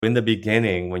In the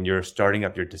beginning, when you're starting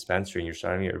up your dispensary and you're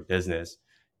starting your business,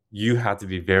 you have to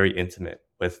be very intimate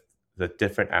with the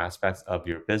different aspects of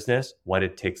your business, what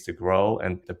it takes to grow,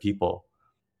 and the people.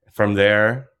 From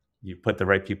there, you put the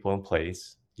right people in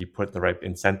place, you put the right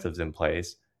incentives in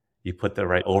place, you put the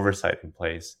right oversight in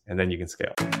place, and then you can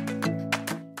scale.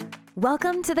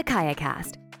 Welcome to the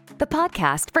KayaCast, the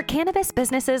podcast for cannabis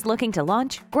businesses looking to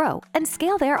launch, grow, and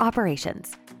scale their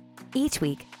operations. Each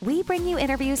week, we bring you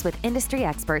interviews with industry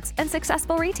experts and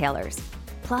successful retailers,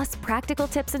 plus practical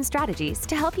tips and strategies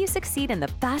to help you succeed in the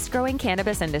fast-growing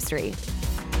cannabis industry.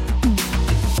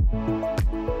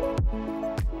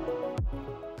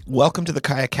 Welcome to the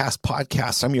KayaCast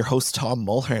podcast. I'm your host, Tom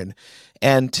Mulhern.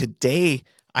 And today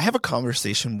I have a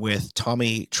conversation with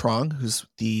Tommy Truong, who's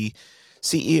the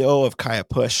CEO of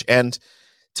KayaPush. And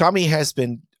Tommy has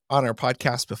been on our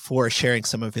podcast before, sharing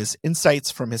some of his insights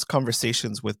from his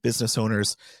conversations with business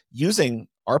owners using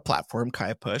our platform,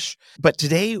 KayaPush. But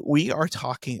today we are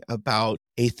talking about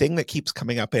a thing that keeps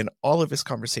coming up in all of his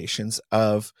conversations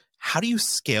of how do you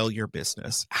scale your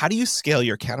business? How do you scale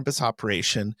your cannabis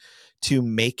operation to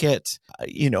make it,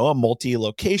 a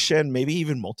multi-location, maybe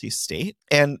even multi-state?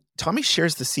 And Tommy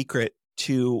shares the secret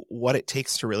to what it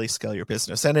takes to really scale your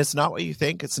business. And it's not what you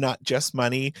think. It's not just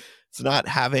money. It's not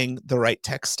having the right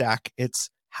tech stack. It's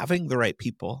having the right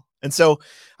people. And so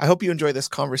I hope you enjoy this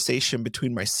conversation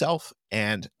between myself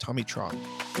and Tommy Truong.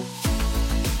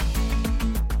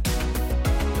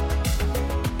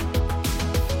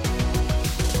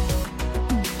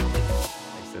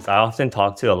 I often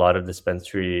talk to a lot of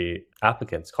dispensary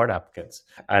applicants, card applicants,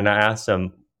 and I ask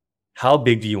them, how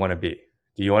big do you want to be?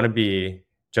 Do you want to be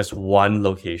just one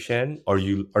location, or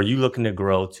are you looking to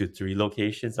grow to 3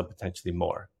 locations and potentially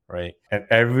more, right? And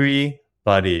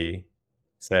everybody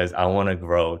says, I want to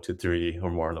grow to 3 or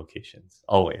more locations,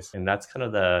 always. And that's kind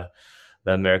of the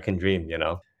American dream,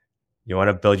 You want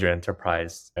to build your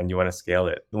enterprise and you want to scale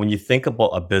it. When you think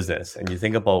about a business and you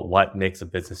think about what makes a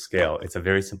business scale, it's a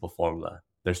very simple formula.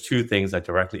 There's 2 things that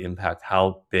directly impact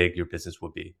how big your business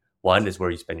will be. One is where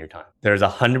you spend your time. There's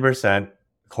 100%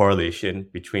 correlation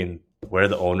between where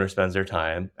the owner spends their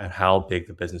time and how big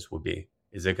the business will be.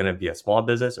 Is it going to be a small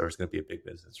business or is it going to be a big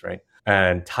business, right?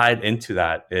 And tied into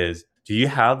that is, do you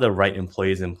have the right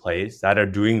employees in place that are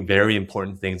doing very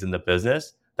important things in the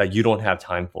business that you don't have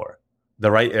time for?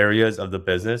 The right areas of the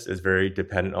business is very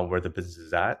dependent on where the business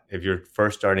is at. If you're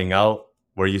first starting out,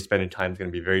 where you spend your time is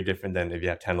going to be very different than if you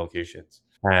have 10 locations.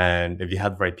 And if you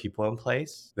have the right people in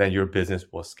place, then your business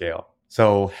will scale.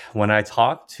 So when I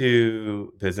talk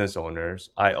to business owners,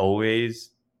 I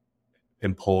always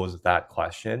impose that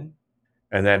question.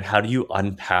 And then how do you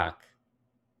unpack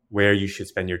where you should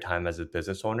spend your time as a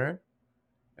business owner?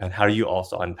 And how do you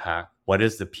also unpack what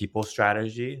is the people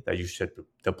strategy that you should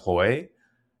deploy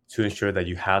to ensure that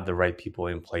you have the right people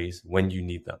in place when you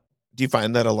need them? Do you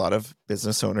find that a lot of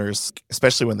business owners,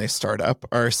 especially when they start up,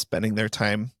 are spending their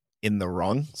time in the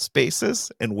wrong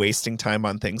spaces and wasting time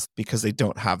on things because they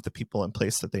don't have the people in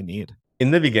place that they need?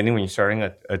 In the beginning, when you're starting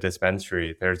a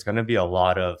dispensary, there's going to be a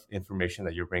lot of information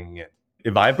that you're bringing in.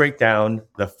 If I break down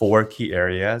the 4 key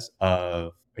areas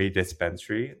of a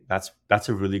dispensary, that's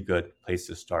a really good place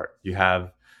to start. You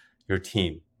have your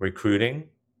team, recruiting,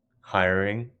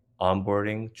 hiring,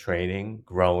 onboarding, training,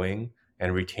 growing,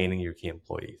 and retaining your key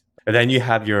employees. And then you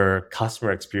have your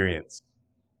customer experience,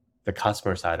 the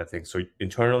customer side of things. So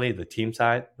internally, the team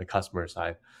side, the customer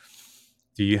side.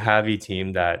 Do you have a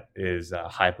team that is a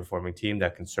high-performing team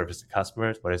that can service the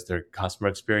customers? What is their customer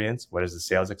experience? What is the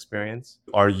sales experience?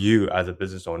 Are you, as a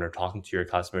business owner, talking to your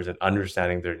customers and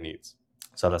understanding their needs?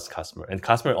 So that's customer. And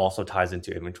customer also ties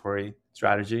into inventory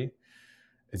strategy.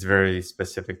 It's very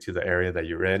specific to the area that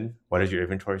you're in. What is your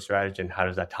inventory strategy and how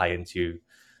does that tie into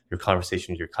your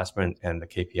conversation with your customer and the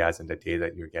KPIs and the data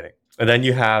that you're getting? And then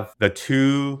you have the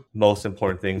 2 most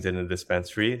important things in a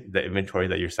dispensary, the inventory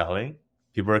that you're selling.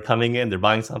 People are coming in, they're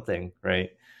buying something, right?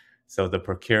 So the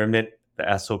procurement,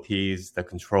 the SOPs, the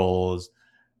controls,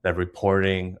 the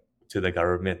reporting to the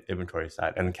government inventory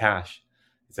side, and cash.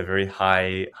 It's a very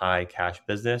high cash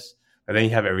business. And then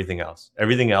you have everything else.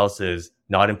 Everything else is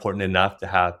not important enough to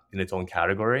have in its own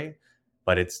category,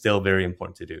 but it's still very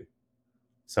important to do.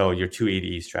 So your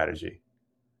 280E strategy.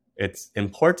 It's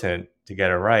important to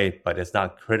get it right, but it's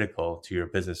not critical to your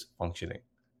business functioning.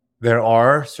 There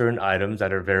are certain items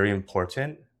that are very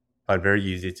important, but very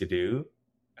easy to do.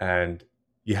 And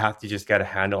you have to just get a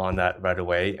handle on that right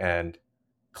away and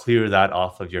clear that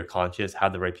off of your conscious,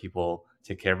 have the right people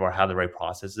take care of or have the right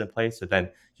processes in place. So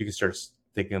then you can start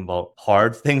thinking about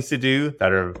hard things to do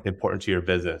that are important to your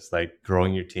business, like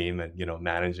growing your team and,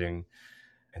 managing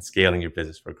and scaling your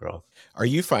business for growth. Are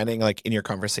you finding, like, in your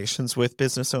conversations with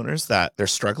business owners that they're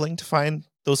struggling to find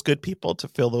those good people to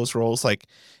fill those roles, like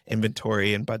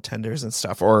inventory and bud tenders and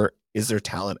stuff? Or is there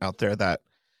talent out there that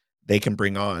they can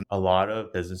bring on? A lot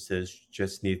of businesses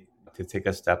just need to take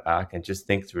a step back and just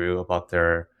think through about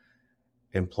their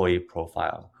employee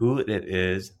profile, who it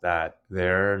is that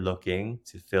they're looking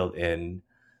to fill in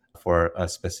for a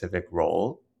specific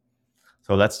role.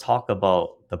 So let's talk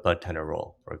about the bud tender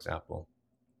role, for example.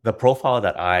 The profile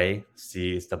that I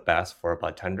see is the best for a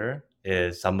bud tender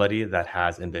is somebody that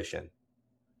has an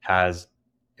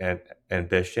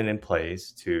ambition in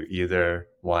place to either,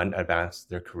 one, advance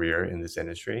their career in this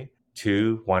industry,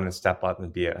 two, want to step up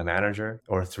and be a manager,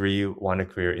 or three, want a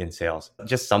career in sales.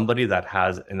 Just somebody that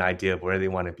has an idea of where they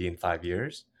want to be in 5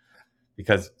 years.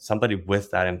 Because somebody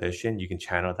with that ambition, you can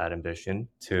channel that ambition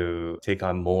to take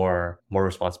on more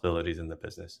responsibilities in the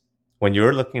business. When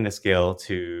you're looking to scale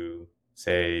to,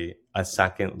 say, a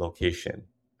second location,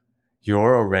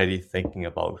 you're already thinking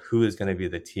about who is going to be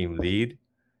the team lead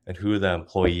and who are the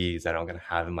employees that I'm going to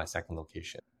have in my second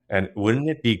location. And wouldn't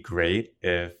it be great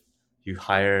if you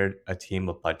hired a team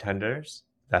of bud tenders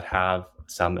that have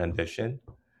some ambition,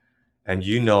 and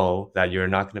you know that you're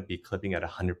not going to be clipping at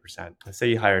 100%. Let's say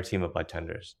you hire a team of bud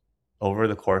tenders. Over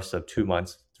the course of 2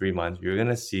 months, 3 months, you're going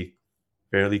to see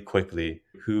fairly quickly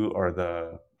who are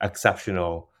the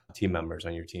exceptional team members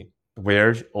on your team.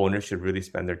 Where owners should really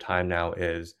spend their time now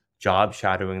is job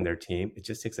shadowing their team. It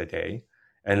just takes a day,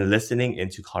 and listening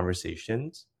into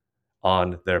conversations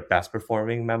on their best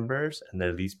performing members and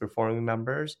their least performing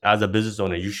members. As a business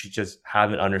owner, you should just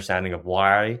have an understanding of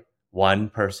why one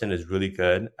person is really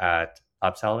good at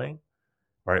upselling,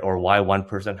 right? Or why one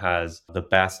person has the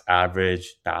best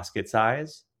average basket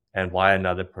size and why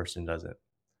another person doesn't.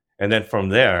 And then from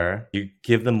there, you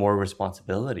give them more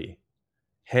responsibility.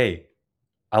 Hey,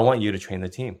 I want you to train the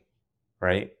team,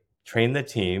 right? Train the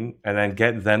team and then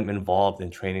get them involved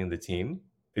in training the team.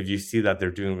 If you see that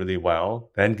they're doing really well,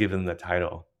 then give them the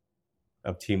title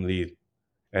of team lead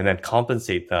and then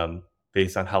compensate them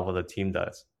based on how well the team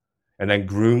does. And then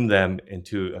groom them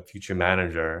into a future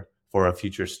manager for a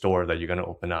future store that you're going to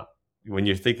open up. When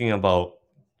you're thinking about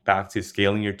back to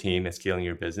scaling your team and scaling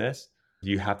your business,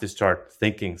 you have to start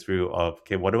thinking through of,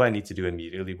 okay, what do I need to do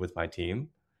immediately with my team?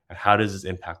 And how does this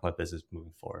impact my business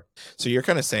moving forward? So you're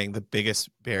kind of saying the biggest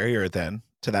barrier then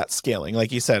to that scaling,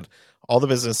 like you said, all the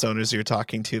business owners you're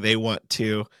talking to, they want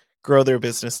to grow their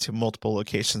business to multiple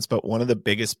locations. But one of the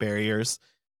biggest barriers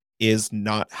is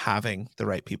not having the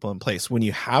right people in place. When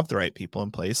you have the right people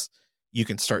in place, you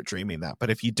can start dreaming that.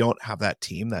 But if you don't have that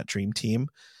team, that dream team,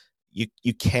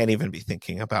 you can't even be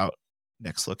thinking about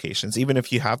next locations. Even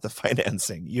if you have the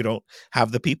financing, you don't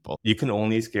have the people. You can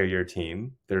only scale your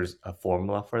team. There's a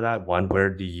formula for that. One,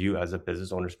 where do you as a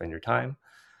business owner spend your time?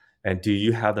 And do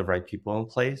you have the right people in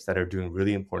place that are doing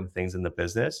really important things in the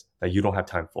business that you don't have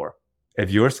time for?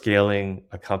 If you're scaling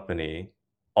a company,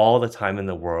 all the time in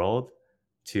the world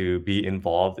to be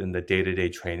involved in the day-to-day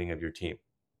training of your team,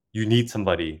 you need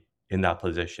somebody in that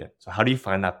position. So how do you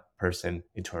find that person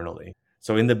internally?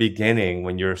 So in the beginning,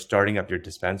 when you're starting up your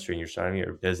dispensary and you're starting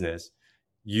your business,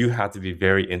 you have to be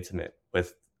very intimate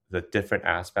with the different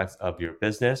aspects of your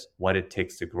business, what it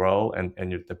takes to grow, and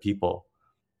the people.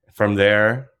 From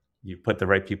there, you put the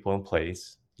right people in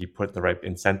place, you put the right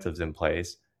incentives in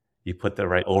place, you put the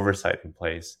right oversight in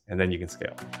place, and then you can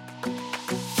scale.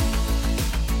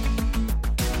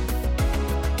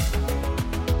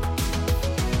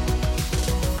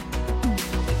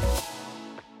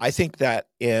 I think that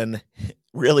in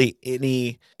really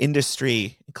any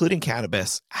industry, including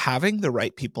cannabis, having the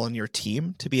right people in your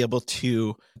team to be able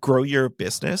to grow your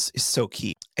business is so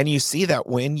key. And you see that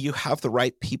when you have the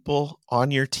right people on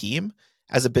your team,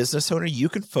 as a business owner, you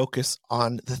can focus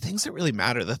on the things that really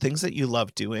matter, the things that you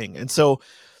love doing. And so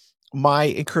my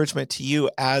encouragement to you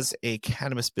as a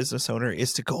cannabis business owner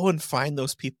is to go and find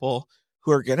those people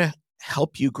who are going to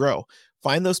help you grow.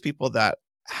 Find those people that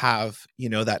have,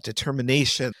 that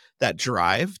determination, that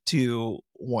drive to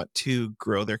want to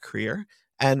grow their career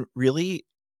and really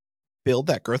build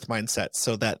that growth mindset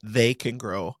so that they can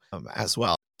grow as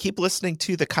well. Keep listening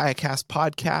to the KayaCast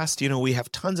podcast. We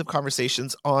have tons of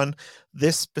conversations on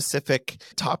this specific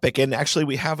topic. And actually,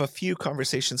 we have a few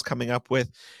conversations coming up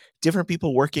with different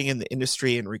people working in the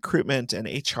industry and recruitment and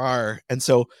HR. And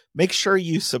so make sure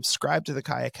you subscribe to the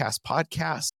KayaCast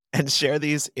podcast and share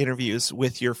these interviews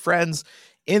with your friends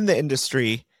in the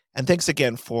industry. And thanks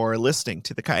again for listening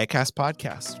to the KayaCast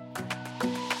podcast.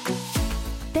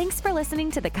 Thanks for listening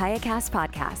to the KayaCast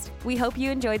podcast. We hope you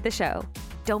enjoyed the show.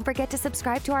 Don't forget to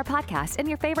subscribe to our podcast in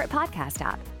your favorite podcast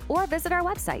app. or visit our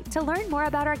website to learn more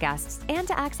about our guests and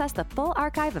to access the full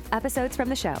archive of episodes from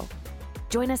the show.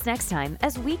 Join us next time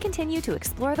as we continue to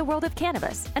explore the world of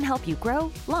cannabis and help you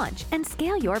grow, launch, and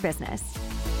scale your business.